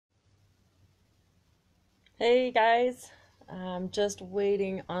Hey guys, I'm just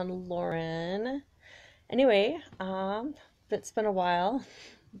waiting on Lauren. Anyway, it's been a while.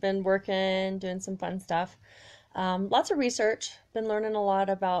 Been working, doing some fun stuff. Lots of research. Been learning a lot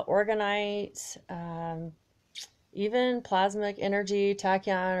about organite, even plasmic energy,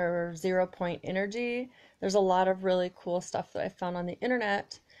 tachyon, or 0 point energy. There's a lot of really cool stuff that I found on the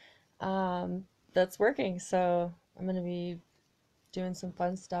internet that's working. So I'm going to be doing some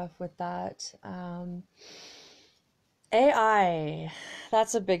fun stuff with that. AI,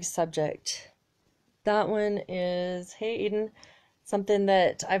 that's a big subject. That one is, hey Eden, something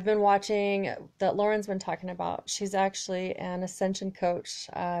that I've been watching that Lauren's been talking about. She's actually an ascension coach.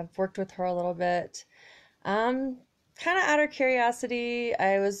 I've worked with her a little bit. Kind of out of curiosity,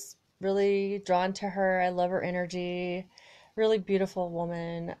 I was really drawn to her. I love her energy. Really beautiful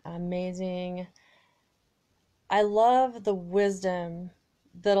woman, amazing. I love the wisdom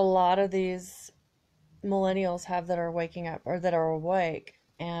that a lot of these millennials have that are waking up or that are awake,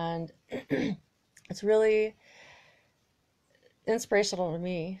 and it's really inspirational to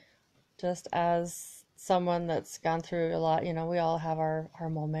me, just as someone that's gone through a lot. We all have our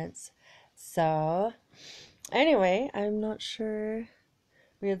moments. So anyway, I'm not sure,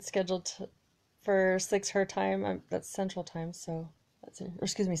 we had scheduled for 6 her time. That's central time, so that's, or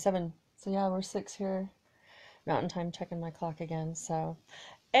excuse me, 7. So yeah, we're 6 here mountain time, checking my clock again. So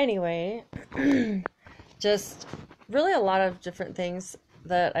anyway, just really a lot of different things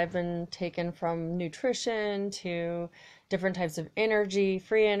that I've been taken, from nutrition to different types of energy,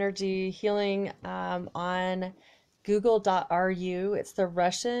 free energy, healing, on google.ru. It's the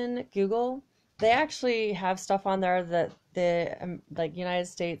Russian Google. They actually have stuff on there that the like United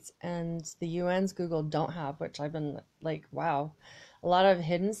States and the UN's Google don't have, which I've been like, wow, a lot of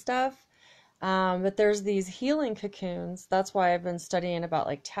hidden stuff. But there's these healing cocoons. That's why I've been studying about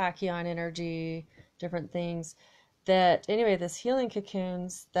like tachyon energy, different things. That anyway, this healing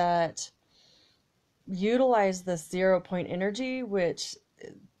cocoons that utilize this 0 point energy, which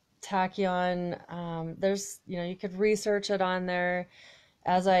tachyon, there's, you could research it on there.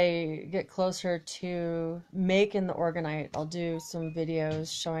 As I get closer to making the organite, I'll do some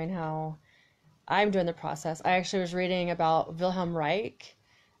videos showing how I'm doing the process. I actually was reading about Wilhelm Reich,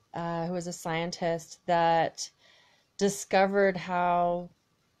 who was a scientist that discovered how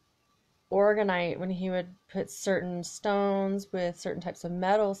organite, when he would put certain stones with certain types of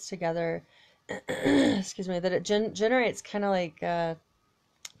metals together, excuse me, that it generates kind of like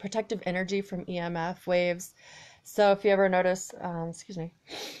protective energy from EMF waves. So if you ever notice, excuse me,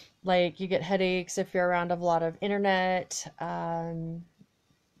 like you get headaches if you're around a lot of internet. I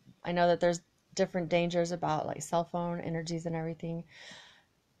know that there's different dangers about like cell phone energies and everything.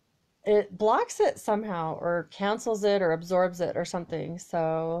 It blocks it somehow, or cancels it, or absorbs it, or something.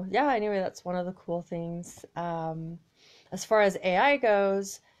 So yeah, anyway, that's one of the cool things. As far as AI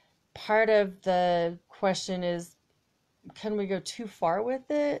goes, part of the question is, can we go too far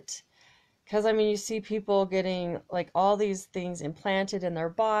with it? Because I mean, you see people getting like all these things implanted in their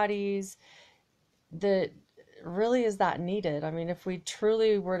bodies that really, is that needed? I mean, if we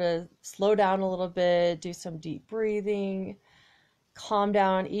truly were to slow down a little bit, do some deep breathing, calm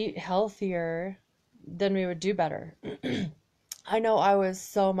down, eat healthier, then we would do better. I know I was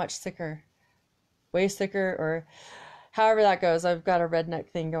so much sicker, way sicker, or however that goes. I've got a redneck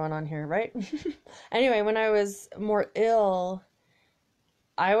thing going on here, right? Anyway, when I was more ill,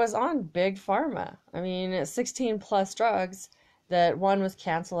 I was on big pharma. I mean, 16 plus drugs that one was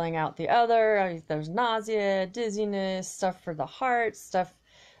canceling out the other. I mean, there's nausea, dizziness, stuff for the heart, stuff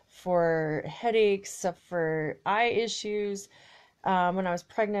for headaches, stuff for eye issues. When I was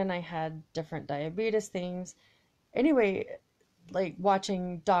pregnant, I had different diabetes things. Anyway, like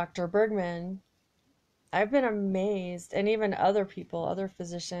watching Dr. Bergman, I've been amazed, and even other people, other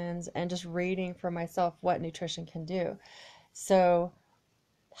physicians, and just reading for myself what nutrition can do. So,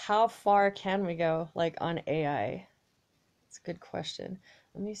 how far can we go, like on AI? It's a good question.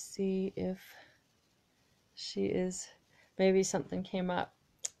 Let me see if she is, maybe something came up,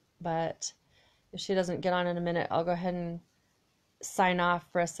 but if she doesn't get on in a minute, I'll go ahead and sign off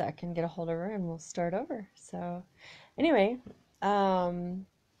for a sec and get a hold of her, and we'll start over. So anyway,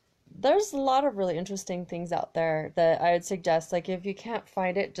 there's a lot of really interesting things out there that I would suggest. Like if you can't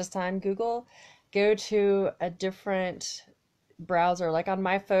find it just on Google, go to a different browser. Like on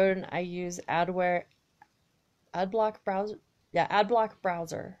my phone, I use Adblock browser. Yeah, Adblock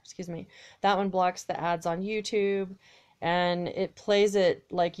browser. Excuse me. That one blocks the ads on YouTube, and it plays it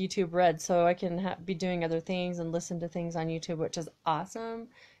like YouTube Red, so I can be doing other things and listen to things on YouTube, which is awesome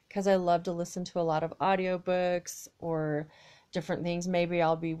because I love to listen to a lot of audiobooks or different things. Maybe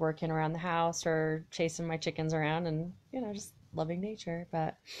I'll be working around the house or chasing my chickens around and, just loving nature.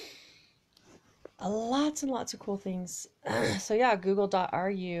 But lots and lots of cool things. So yeah,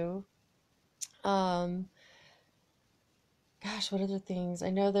 google.ru. Um, Gosh, what other things?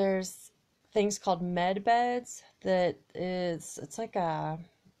 I know there's things called med beds it's like a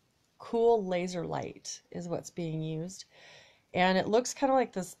cool laser light is what's being used. And it looks kind of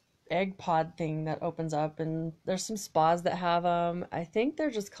like this egg pod thing that opens up, and there's some spas that have them. I think they're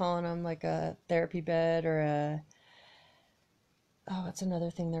just calling them like a therapy bed or what's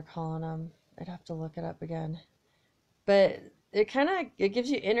another thing they're calling them? I'd have to look it up again. But it gives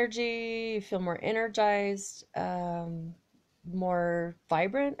you energy, you feel more energized, more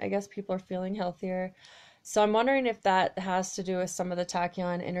vibrant. I guess people are feeling healthier. So I'm wondering if that has to do with some of the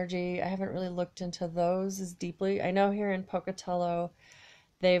tachyon energy. I haven't really looked into those as deeply. I know here in Pocatello,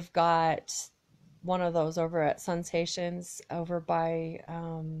 they've got one of those over at Sensations over by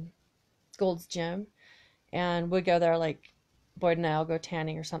Gold's Gym. And we go there like Boyd and I'll go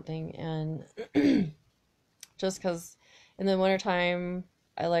tanning or something. And just because in the wintertime,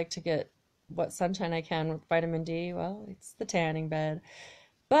 I like to get what sunshine I can with vitamin D. Well, it's the tanning bed.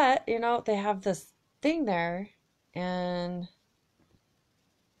 But, they have this thing there, and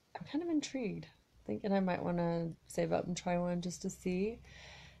I'm kind of intrigued, thinking I might want to save up and try one just to see.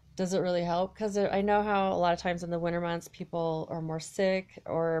 Does it really help? Because I know how a lot of times in the winter months people are more sick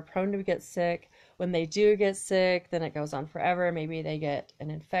or prone to get sick. When they do get sick, then it goes on forever. Maybe they get an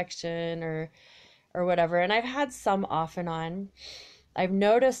infection or whatever. And I've had some off and on. I've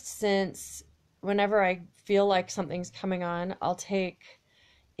noticed since whenever I feel like something's coming on, I'll take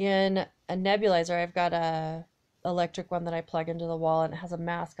in a nebulizer. I've got a electric one that I plug into the wall, and it has a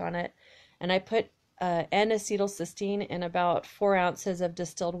mask on it. And I put N-acetylcysteine in about 4 ounces of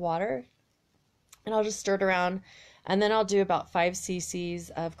distilled water, and I'll just stir it around. And then I'll do about 5 cc's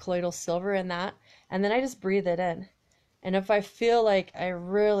of colloidal silver in that, and then I just breathe it in. And if I feel like I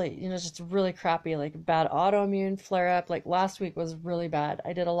really, just really crappy, like bad autoimmune flare up, like last week was really bad.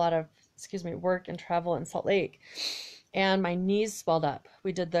 I did a lot of, work and travel in Salt Lake, and my knees swelled up.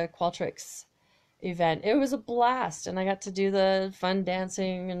 We did the Qualtrics event. It was a blast, and I got to do the fun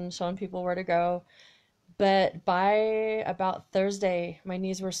dancing and showing people where to go. But by about Thursday, my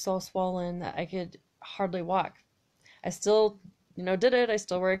knees were so swollen that I could hardly walk. I still, did it. I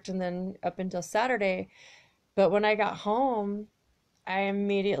still worked, and then up until Saturday. But when I got home, I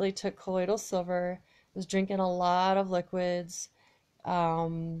immediately took colloidal silver, was drinking a lot of liquids, a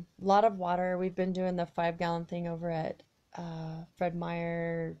lot of water. We've been doing the 5-gallon thing over at Fred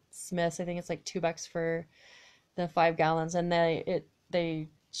Meyer Smith's. I think it's like $2 for the 5 gallons, and they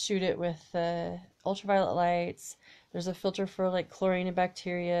shoot it with ultraviolet lights. There's a filter for like chlorine and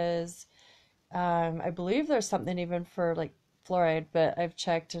bacterias. I believe there's something even for like fluoride, but I've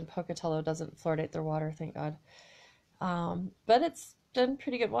checked and Pocatello doesn't fluoridate their water, thank God. But it's been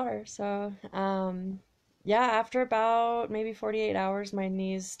pretty good water. So, yeah, after about maybe 48 hours, my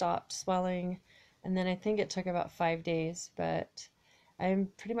knees stopped swelling. And then I think it took about 5 days, but I'm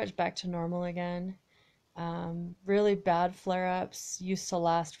pretty much back to normal again. Really bad flare-ups used to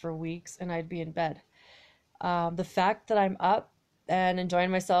last for weeks, and I'd be in bed. The fact that I'm up and enjoying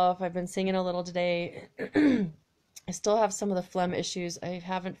myself, I've been singing a little today. I still have some of the phlegm issues. I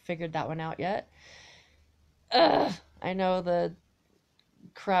haven't figured that one out yet. I know the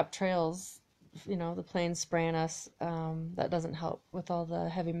crap trails, the planes spraying us, that doesn't help with all the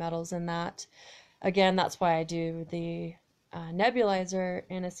heavy metals in that. Again, that's why I do the nebulizer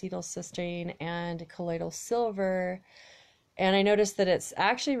in acetylcysteine and colloidal silver. And I noticed that it's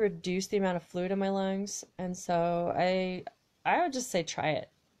actually reduced the amount of fluid in my lungs. And so I would just say try it.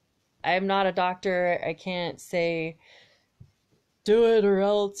 I'm not a doctor. I can't say do it or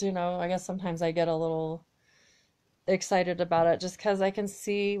else, I guess sometimes I get a little excited about it just because I can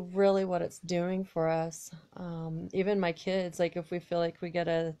see really what it's doing for us. Even my kids, like if we feel like we get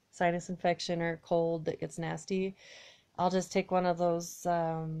a sinus infection or cold that gets nasty, I'll just take one of those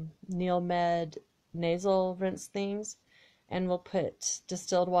Neilmed nasal rinse things, and we'll put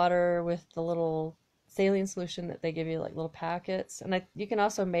distilled water with the little saline solution that they give you, like little packets. And you can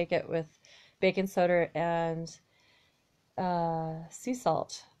also make it with baking soda and sea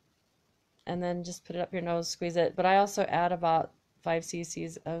salt, and then just put it up your nose, squeeze it. But I also add about 5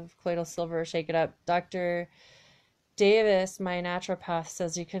 cc's of colloidal silver, shake it up. Dr. Davis, my naturopath,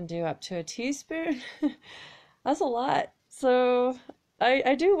 says you can do up to a teaspoon. That's a lot. So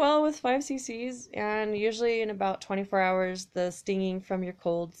I do well with 5 cc's, and usually in about 24 hours, the stinging from your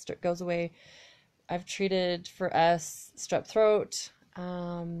cold goes away. I've treated for strep throat,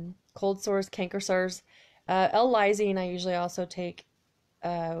 cold sores, canker sores, L-lysine I usually also take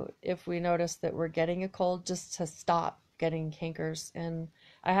if we notice that we're getting a cold, just to stop getting cankers. And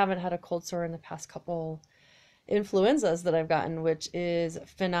I haven't had a cold sore in the past couple influenzas that I've gotten, which is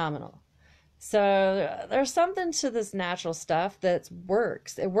phenomenal. So there's something to this natural stuff that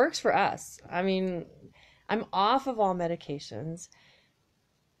works. It works for us. I mean, I'm off of all medications.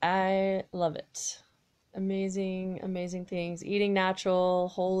 I love it. Amazing, amazing things. Eating natural,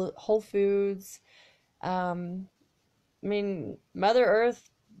 whole foods. Um, I mean, Mother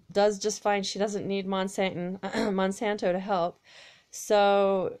Earth does just fine. She doesn't need Monsanto to help.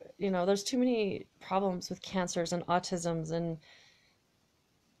 So, there's too many problems with cancers and autisms, and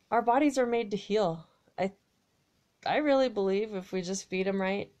our bodies are made to heal. I really believe if we just feed them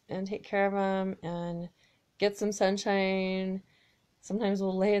right and take care of them and get some sunshine, sometimes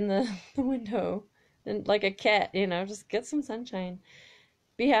we'll lay in the window and like a cat, just get some sunshine.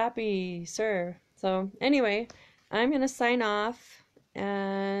 Be happy, sir. So anyway, I'm going to sign off,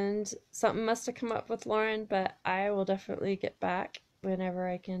 and something must have come up with Lauren, but I will definitely get back whenever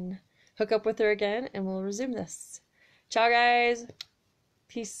I can hook up with her again, and we'll resume this. Ciao, guys.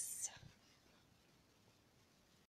 Peace.